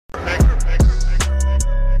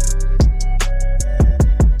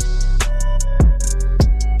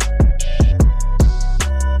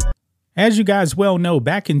As you guys well know,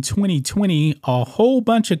 back in 2020, a whole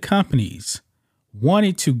bunch of companies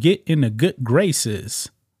wanted to get in the good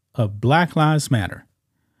graces of Black Lives Matter.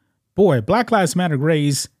 Boy, Black Lives Matter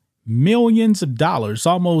raised millions of dollars,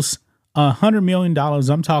 almost $100 million.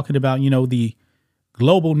 I'm talking about, the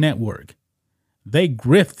global network. They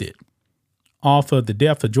grifted off of the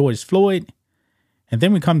death of George Floyd. And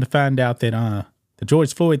then we come to find out that the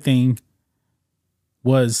George Floyd thing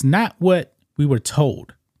was not what we were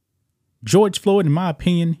told. George Floyd, in my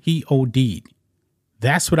opinion, he OD'd.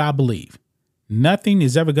 That's what I believe. Nothing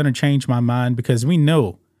is ever going to change my mind because we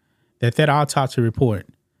know that autopsy report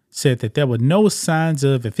said that there were no signs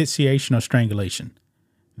of asphyxiation or strangulation.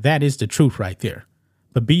 That is the truth right there.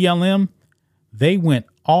 But BLM, they went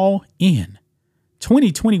all in.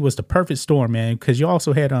 2020 was the perfect storm, man, because you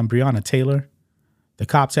also had Breonna Taylor. The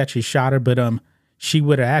cops actually shot her, but she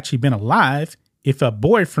would have actually been alive if her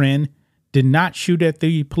boyfriend did not shoot at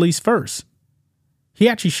the police first. He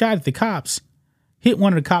actually shot at the cops, hit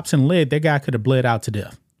one of the cops in the leg. That guy could have bled out to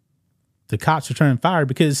death. The cops returned fire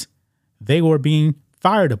because they were being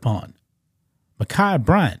fired upon. Ma'Khia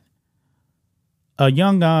Bryant, a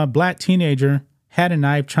young black teenager, had a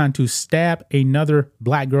knife trying to stab another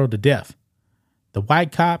black girl to death. The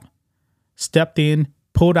white cop stepped in,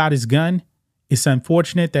 pulled out his gun. It's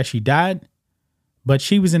unfortunate that she died, but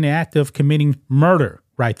she was in the act of committing murder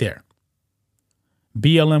right there.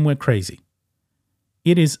 BLM went crazy.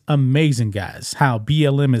 It is amazing, guys, how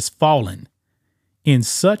BLM has fallen in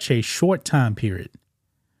such a short time period.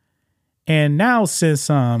 And now, since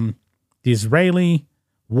the Israeli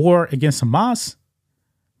war against Hamas,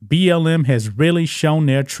 BLM has really shown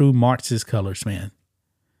their true Marxist colors, man.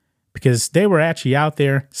 Because they were actually out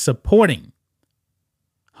there supporting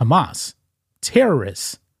Hamas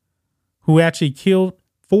terrorists who actually killed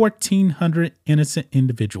 1,400 innocent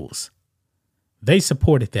individuals. They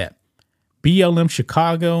supported that. BLM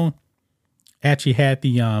Chicago actually had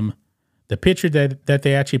the picture that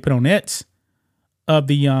they actually put on X of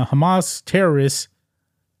the Hamas terrorists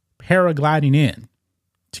paragliding in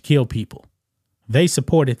to kill people. They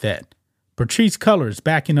supported that. Patrisse Cullors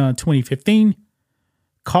back in 2015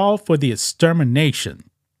 called for the extermination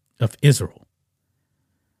of Israel.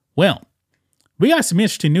 Well, we got some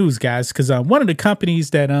interesting news, guys, because one of the companies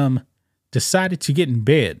that decided to get in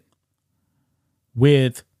bed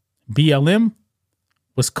with BLM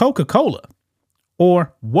was Coca-Cola,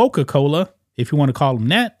 or Woca-Cola, if you want to call them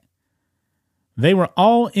that. They were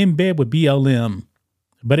all in bed with BLM,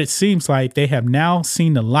 but it seems like they have now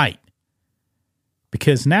seen the light.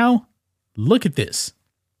 Because now, look at this.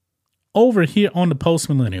 Over here on the Post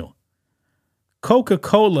Millennial,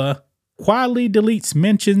 Coca-Cola quietly deletes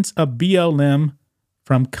mentions of BLM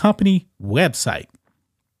from company website.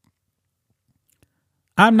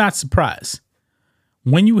 I'm not surprised.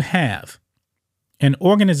 When you have an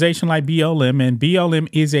organization like BLM, and BLM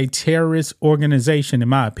is a terrorist organization, in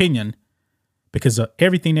my opinion, because of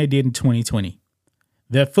everything they did in 2020.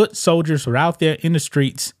 Their foot soldiers were out there in the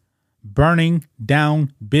streets burning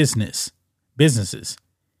down businesses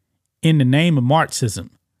in the name of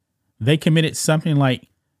Marxism. They committed something like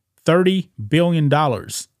 $30 billion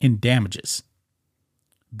in damages.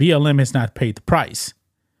 BLM has not paid the price.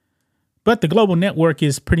 But the global network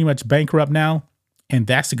is pretty much bankrupt now, and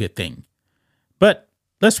that's a good thing. But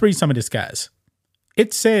let's read some of this, guys.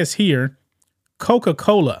 It says here,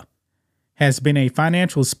 Coca-Cola has been a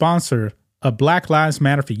financial sponsor of Black Lives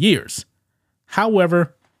Matter for years.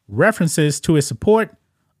 However, references to its support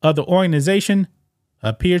of the organization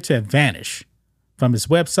appear to have vanished from its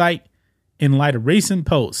website in light of recent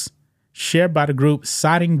posts shared by the group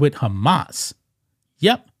siding with Hamas.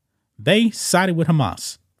 Yep, they sided with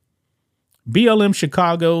Hamas. BLM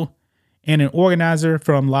Chicago and an organizer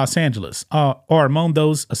from Los Angeles are among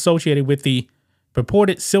those associated with the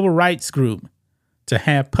purported civil rights group to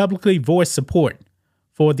have publicly voiced support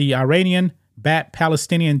for the Iranian-backed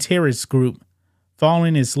Palestinian terrorist group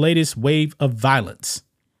following its latest wave of violence.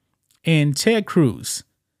 And Ted Cruz,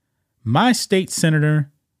 my state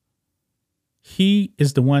senator, he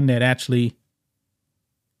is the one that actually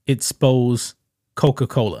exposed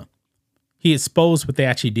Coca-Cola. He exposed what they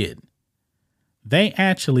actually did. They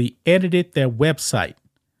actually edited their website.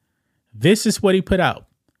 This is what he put out.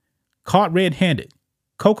 Caught red-handed.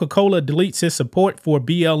 Coca-Cola deletes its support for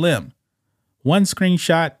BLM. One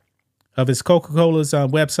screenshot of his Coca-Cola's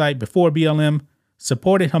website before BLM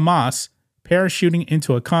supported Hamas parachuting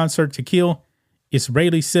into a concert to kill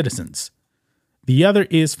Israeli citizens. The other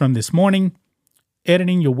is from this morning.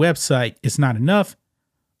 Editing your website is not enough.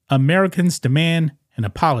 Americans demand an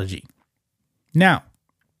apology. Now,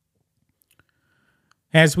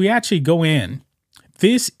 as we actually go in,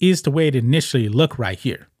 this is the way it initially looked right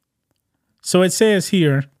here. So it says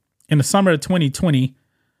here, in the summer of 2020,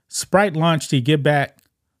 Sprite launched the Give Back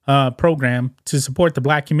program to support the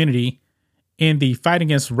Black community in the fight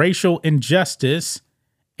against racial injustice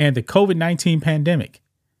and the COVID-19 pandemic.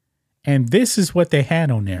 And this is what they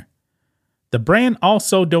had on there. The brand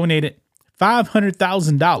also donated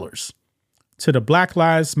 $500,000 to the Black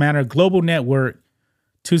Lives Matter Global Network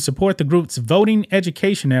to support the group's voting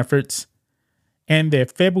education efforts and their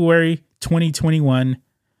February 2021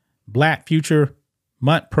 Black Future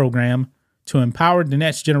Month program to empower the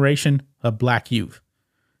next generation of Black youth.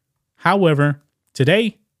 However,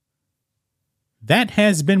 today, that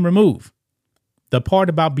has been removed. The part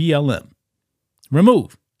about BLM.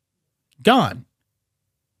 Removed. Gone.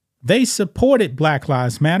 They supported Black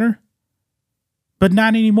Lives Matter, but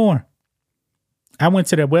not anymore. I went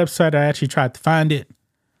to their website. I actually tried to find it.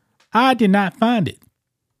 I did not find it.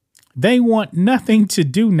 They want nothing to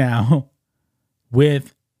do now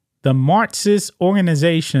with the Marxist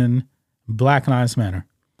organization Black Lives Matter.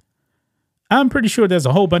 I'm pretty sure there's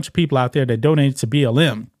a whole bunch of people out there that donated to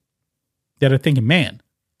BLM that are thinking, man,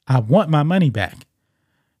 I want my money back.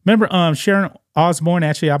 Remember Sharon Osbourne,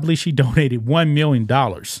 actually, I believe she donated $1 million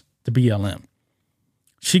to BLM.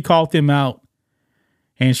 She called them out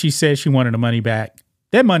and she said she wanted the money back.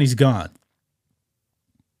 That money's gone.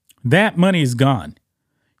 That money is gone.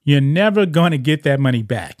 You're never going to get that money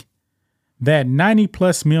back. That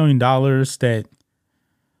 $90+ million that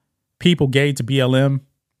people gave to BLM,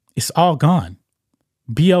 it's all gone.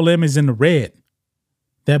 BLM is in the red.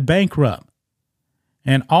 They're bankrupt.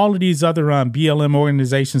 And all of these other BLM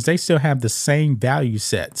organizations, they still have the same value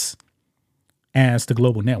sets as the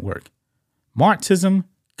global network. Marxism,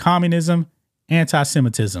 communism,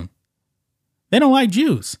 anti-Semitism. They don't like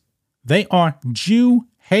Jews. They are Jew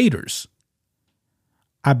haters.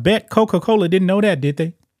 I bet Coca-Cola didn't know that, did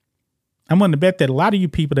they? I'm willing to bet that a lot of you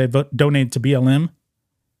people that donated to BLM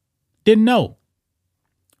didn't know.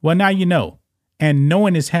 Well, now you know. And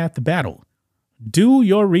knowing is half the battle. Do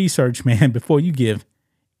your research, man, before you give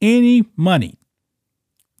any money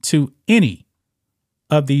to any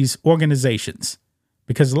of these organizations.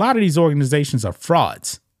 Because a lot of these organizations are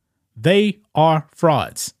frauds. They are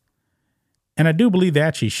frauds. And I do believe they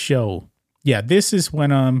actually show. Yeah, this is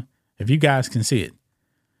when, if you guys can see it.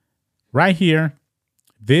 Right here,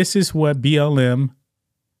 this is what BLM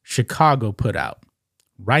Chicago put out.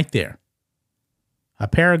 Right there. A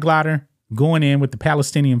paraglider going in with the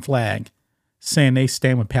Palestinian flag saying they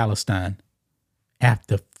stand with Palestine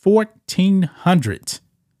after 1,400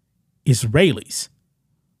 Israelis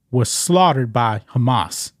were slaughtered by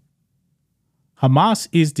Hamas. Hamas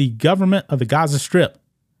is the government of the Gaza Strip.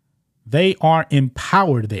 They are in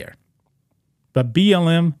power there. But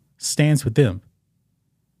BLM stands with them.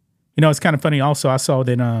 You know, it's kind of funny. Also, I saw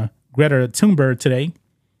that Greta Thunberg today,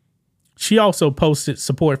 she also posted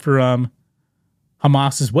support for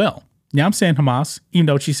Hamas as well. Yeah, I'm saying Hamas, even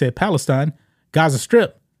though she said Palestine, Gaza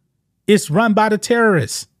Strip, it's run by the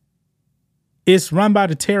terrorists. It's run by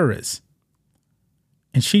the terrorists.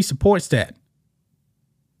 And she supports that.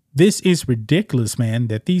 This is ridiculous, man,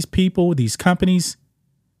 that these people, these companies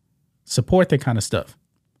support that kind of stuff.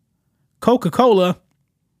 Coca-Cola,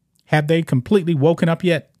 have they completely woken up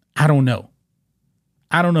yet? I don't know.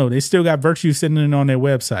 They still got virtue sitting on their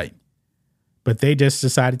website. But they just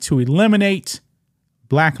decided to eliminate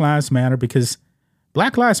Black Lives Matter because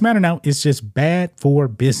Black Lives Matter now is just bad for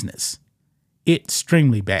business.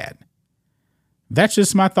 Extremely bad. That's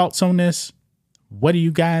just my thoughts on this. What do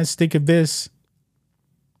you guys think of this?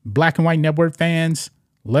 Black and White Network fans,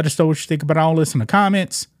 let us know what you think about all this in the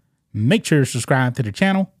comments. Make sure to subscribe to the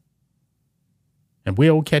channel. And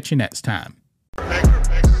we'll catch you next time.